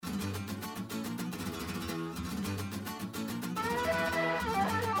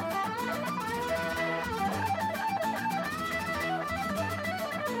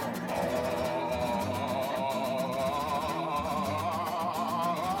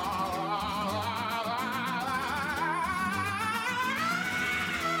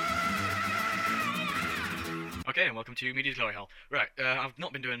Okay, and welcome to Media's Glory Hole. Right, I've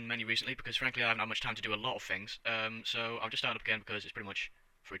not been doing many recently because, frankly, I haven't had much time to do a lot of things. So I've just started up again because it's pretty much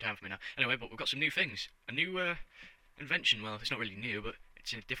free time for me now. Anyway, but we've got some new things. A new invention. Well, it's not really new, but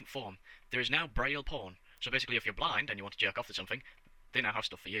it's in a different form. There is now braille porn. So basically, if you're blind and you want to jerk off to something, they now have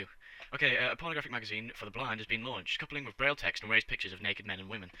stuff for you. Okay, a pornographic magazine for the blind has been launched, coupling with braille text and raised pictures of naked men and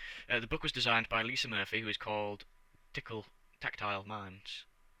women. The book was designed by Lisa Murphy, who is called Tickle Tactile Minds.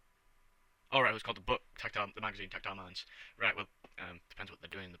 All right, it was called the magazine Tactile Minds. Right, well, depends what they're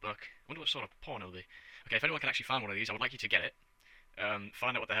doing in the book. I wonder what sort of porn it'll be. Okay, if anyone can actually find one of these, I would like you to get it,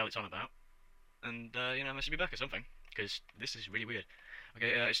 find out what the hell it's on about, and message me back or something, because this is really weird.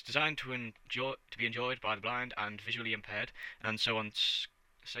 Okay, it's designed to be enjoyed by the blind and visually impaired, and so on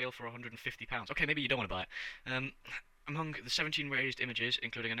sale for £150. Okay, maybe you don't want to buy it. Among the 17 raised images,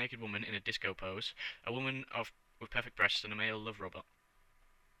 including a naked woman in a disco pose, a woman with perfect breasts, and a male love robot.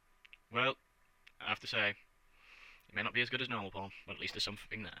 Well, I have to say, it may not be as good as normal porn, but at least there's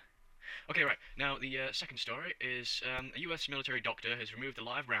something there. Okay, right. Now, the second story is a US military doctor has removed a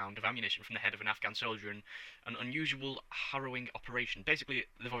live round of ammunition from the head of an Afghan soldier in an unusual, harrowing operation. Basically,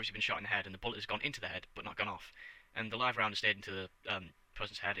 they've obviously been shot in the head, and the bullet has gone into the head, but not gone off. And the live round has stayed into the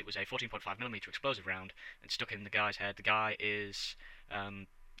person's head. It was a 14.5mm explosive round, and stuck in the guy's head. The guy is,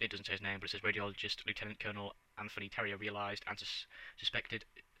 it doesn't say his name, but it says radiologist Lieutenant Colonel Anthony Terrier realised and suspected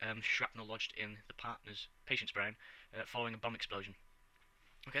shrapnel lodged in the patient's brain following a bomb explosion.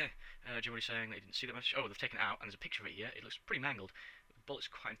 Okay, generally saying they didn't see that much. Oh, they've taken it out, and there's a picture of it here. It looks pretty mangled. The bullet's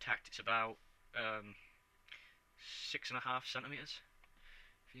quite intact. It's about 6.5 centimeters.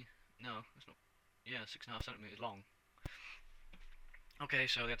 No, that's not. Yeah, 6.5 centimeters long. Okay,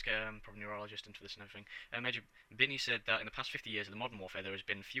 so let's get probably a neurologist into this and everything. Major Binney said that in the past 50 years of the modern warfare, there has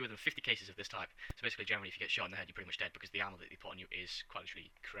been fewer than 50 cases of this type. So basically, generally, if you get shot in the head, you're pretty much dead because the ammo that they put on you is quite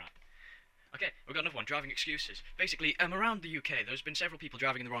literally crap. Okay, we've got another one, driving excuses. Basically, around the UK, there's been several people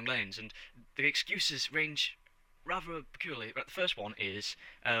driving in the wrong lanes, and the excuses range rather peculiarly. The first one is,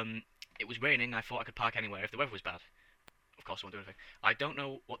 it was raining, I thought I could park anywhere if the weather was bad. Of course, I won't do anything. I don't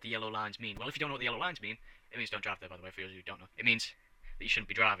know what the yellow lines mean. Well, if you don't know what the yellow lines mean, it means don't drive there, by the way, for those who don't know. It means that you shouldn't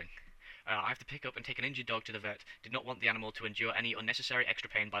be driving. I have to pick up and take an injured dog to the vet. Did not want the animal to endure any unnecessary extra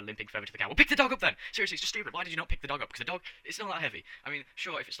pain by limping further to the car. Well, pick the dog up then! Seriously, it's just stupid. Why did you not pick the dog up? Because the dog, it's not that heavy. I mean,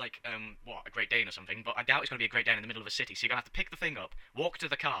 sure, if it's like, a Great Dane or something, but I doubt it's going to be a Great Dane in the middle of a city, so you're going to have to pick the thing up, walk to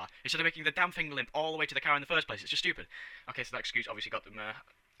the car, instead of making the damn thing limp all the way to the car in the first place. It's just stupid. Okay, so that excuse obviously got them,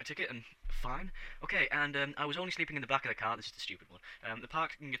 a ticket and fine. Okay, and I was only sleeping in the back of the car. This is the stupid one. The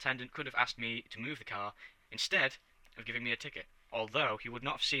parking attendant could have asked me to move the car instead of giving me a ticket, although he would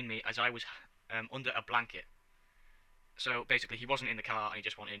not have seen me as I was under a blanket. So basically, he wasn't in the car and he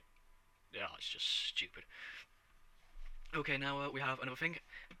just wanted. Yeah, it's just stupid. Okay, now we have another thing.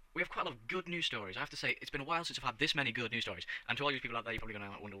 We have quite a lot of good news stories. I have to say, it's been a while since I've had this many good news stories. And to all you people out there, you're probably going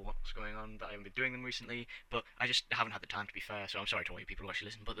to wonder what's going on, that I haven't been doing them recently. But I just haven't had the time, to be fair. So I'm sorry to all you people who actually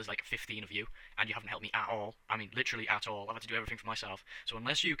listen. But there's like 15 of you, and you haven't helped me at all. I mean, literally at all. I've had to do everything for myself. So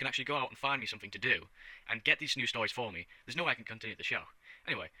unless you can actually go out and find me something to do, and get these news stories for me, there's no way I can continue the show.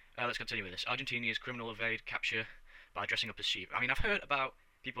 Anyway, let's continue with this. Argentinia's criminal evade capture by dressing up as sheep. I mean, I've heard about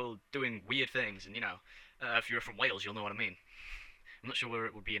people doing weird things, and if you're from Wales, you'll know what I mean. I'm not sure where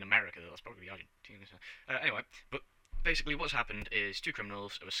it would be in America, though. That's probably Argentina. Anyway, but basically what's happened is two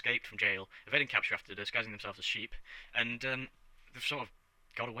criminals have escaped from jail, evading capture after disguising themselves as sheep, and they've sort of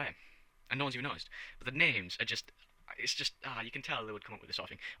got away. And no one's even noticed. But the names are just... It's just... you can tell they would come up with this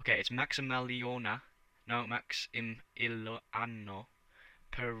sort of thing. Okay, it's Maximiliano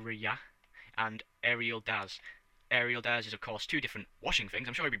Perea and Ariel Daz. Ariel Daz is, of course, two different washing things.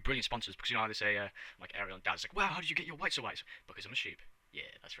 I'm sure he'd be brilliant sponsors because, how they say, like Ariel and Daz. It's like, wow, how did you get your white so white? Because I'm a sheep. Yeah,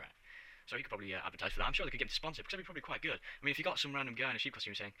 that's right. So he could probably advertise for that. I'm sure they could get him to sponsor because that'd be probably quite good. I mean, if you got some random guy in a sheep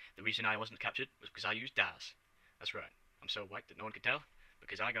costume saying, the reason I wasn't captured was because I used Daz. That's right. I'm so white that no one could tell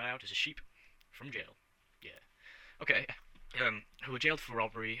because I got out as a sheep from jail. Yeah. Okay. Who were jailed for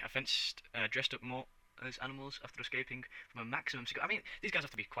robbery, offence dressed up more as animals after escaping from a maximum security. I mean, these guys have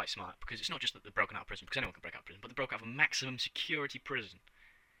to be quite smart because it's not just that they're broken out of prison, because anyone can break out of prison, but they broke out of a maximum security prison,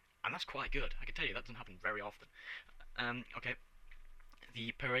 and that's quite good. I can tell you that doesn't happen very often. Okay,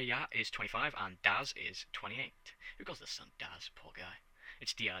 the Perea is 25 and Daz is 28. Who calls their son Daz? Poor guy.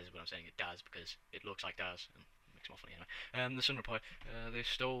 It's Diaz is what I'm saying. It's Daz because it looks like Daz and it makes it more funny anyway. The Sun replied, they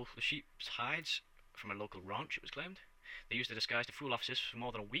stole the sheep's hides from a local ranch. It was claimed. They used the disguise to fool officers for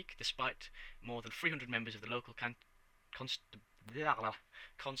more than a week, despite more than 300 members of the local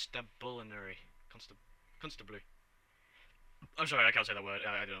constabulary I'm sorry, I can't say that word.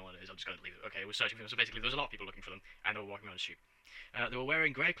 I don't know what it is. I'm just going to leave it. Okay, we're searching for them. So basically, there was a lot of people looking for them, and they were walking around as sheep. They were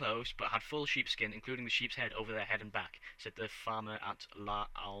wearing grey clothes, but had full sheepskin, including the sheep's head over their head and back, said the farmer at La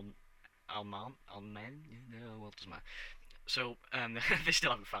Almen? No, well, it doesn't matter. So, they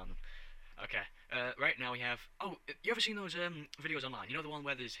still haven't found them. Okay. Right now we have. Oh, you ever seen those videos online? You know the one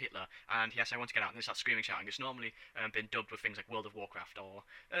where there's Hitler and yes, I want to get out, and they start screaming, shouting. It's normally been dubbed with things like World of Warcraft or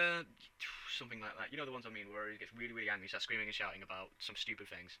something like that. You know the ones I mean, where he gets really, really angry, starts screaming and shouting about some stupid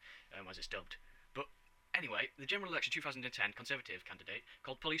things as it's dubbed. But anyway, the general election 2010 Conservative candidate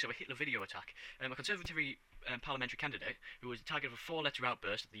called police over Hitler video attack. A Conservative parliamentary candidate who was the target of a four-letter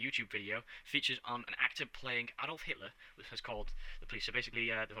outburst. The YouTube video features on an actor playing Adolf Hitler, which has called the police. So basically,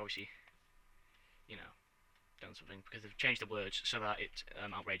 they've obviously, you know, done something because they've changed the words so that it's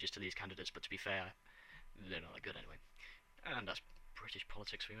outrageous to these candidates. But to be fair, they're not that good anyway. And that's British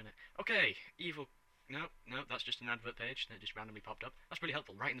politics for you, isn't it? Okay, evil. No, that's just an advert page that just randomly popped up. That's pretty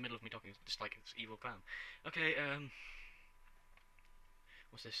helpful, right in the middle of me talking, just like this evil clown. Okay,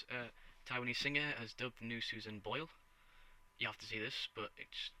 what's this? Taiwanese singer has dubbed new Susan Boyle. You have to see this, but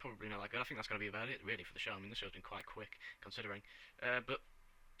it's probably not that good. I think that's going to be about it, really, for the show. I mean, this show's been quite quick, considering. But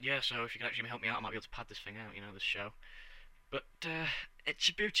yeah, so if you can actually help me out, I might be able to pad this thing out, you know, this show. But it's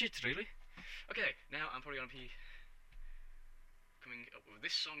about it, really. Okay, now I'm probably going to be coming up with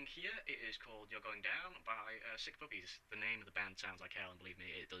this song here. It is called You're Going Down by Sick Puppies. The name of the band sounds like hell, and believe me,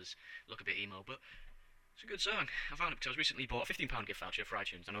 it does look a bit emo, but it's a good song. I found it because I was recently bought a £15 gift voucher for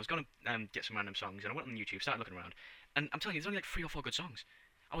iTunes, and I was going to get some random songs, and I went on YouTube, started looking around, and I'm telling you, there's only like 3 or 4 good songs.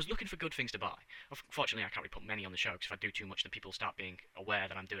 I was looking for good things to buy. Fortunately, I can't really put many on the show, because if I do too much, then people start being aware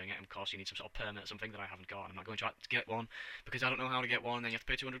that I'm doing it, and of course you need some sort of permit or something that I haven't got, and I'm not going to try to get one, because I don't know how to get one, and then you have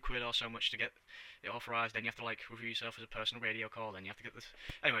to pay 200 quid or so much to get it authorised, then you have to, like, review yourself as a personal radio call, then you have to get this.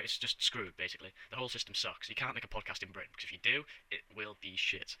 Anyway, it's just screwed, basically. The whole system sucks. You can't make a podcast in Britain, because if you do, it will be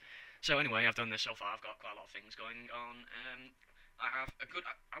shit. So anyway, I've done this so far, I've got quite a lot of things going on.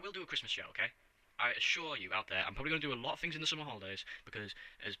 I will do a Christmas show, okay? I assure you out there, I'm probably going to do a lot of things in the summer holidays, because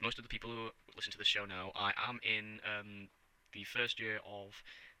as most of the people who listen to this show know, I am in the first year of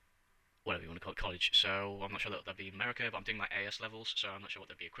whatever you want to call it, college. So I'm not sure that that'd be in America, but I'm doing my AS levels, so I'm not sure what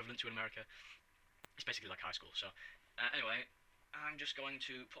that'd be equivalent to in America. It's basically like high school. So anyway, I'm just going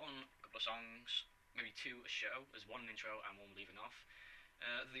to put on a couple of songs, maybe 2 a show. There's 1 intro and 1 leaving off.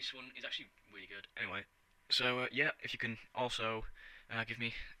 This one is actually really good. Anyway, so yeah, if you can also give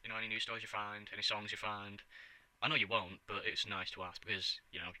me, you know, any news stories you find, any songs you find. I know you won't, but it's nice to ask because,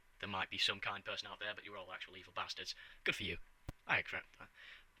 you know, there might be some kind person out there, but you're all actual evil bastards. Good for you. I accept that.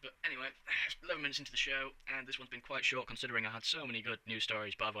 But anyway, 11 minutes into the show, and this one's been quite short considering I had so many good news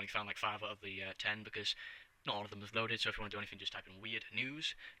stories, but I've only found like 5 out of the 10 because not all of them have loaded. So if you want to do anything, just type in weird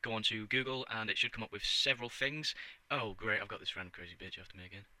news, go on to Google, and it should come up with several things. Oh, great, I've got this random crazy bitch after me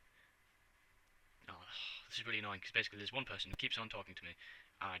again. Oh, this is really annoying because basically there's one person who keeps on talking to me.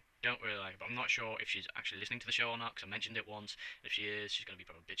 I don't really like it, but I'm not sure if she's actually listening to the show or not because I mentioned it once. If she is, she's going to be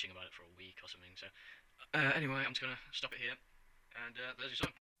probably bitching about it for a week or something. So anyway, I'm just going to stop it here, and there's your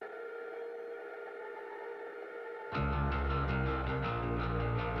song.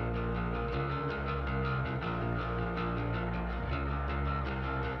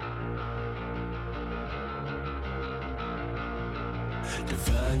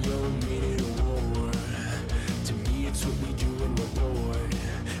 Define your meaning of war. To me it's what we do when we're bored.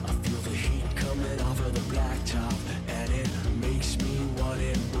 I feel the heat coming off of the blacktop, and it makes me want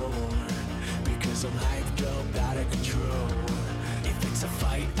it more. Because I'm hyped up, out of control. If it's a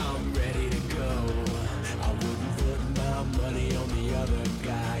fight, I'm ready to go. I wouldn't put my money on the other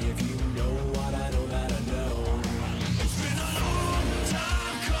guy. If you know what I know that I know. It's been a long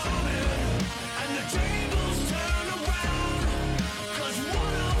time coming, and the tables turn around.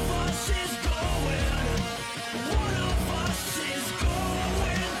 One of us is going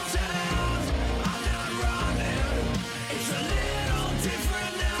down. I'm not running, it's a little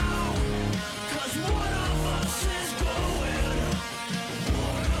different now. 'Cause one of us is going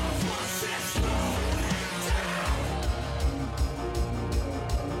down.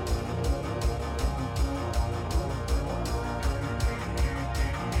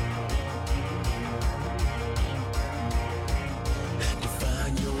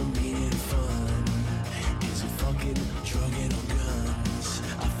 Define your meaning fun. Is it fucking drugging or guns?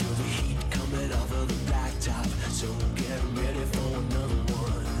 I feel the heat coming off of the blacktop, so get ready for another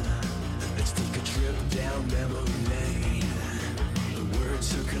one. Let's take a trip down memory lane. The words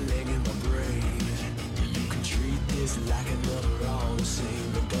circling in my brain. You can treat this like another all the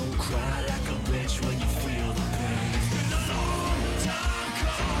same, but don't cry like a bitch when you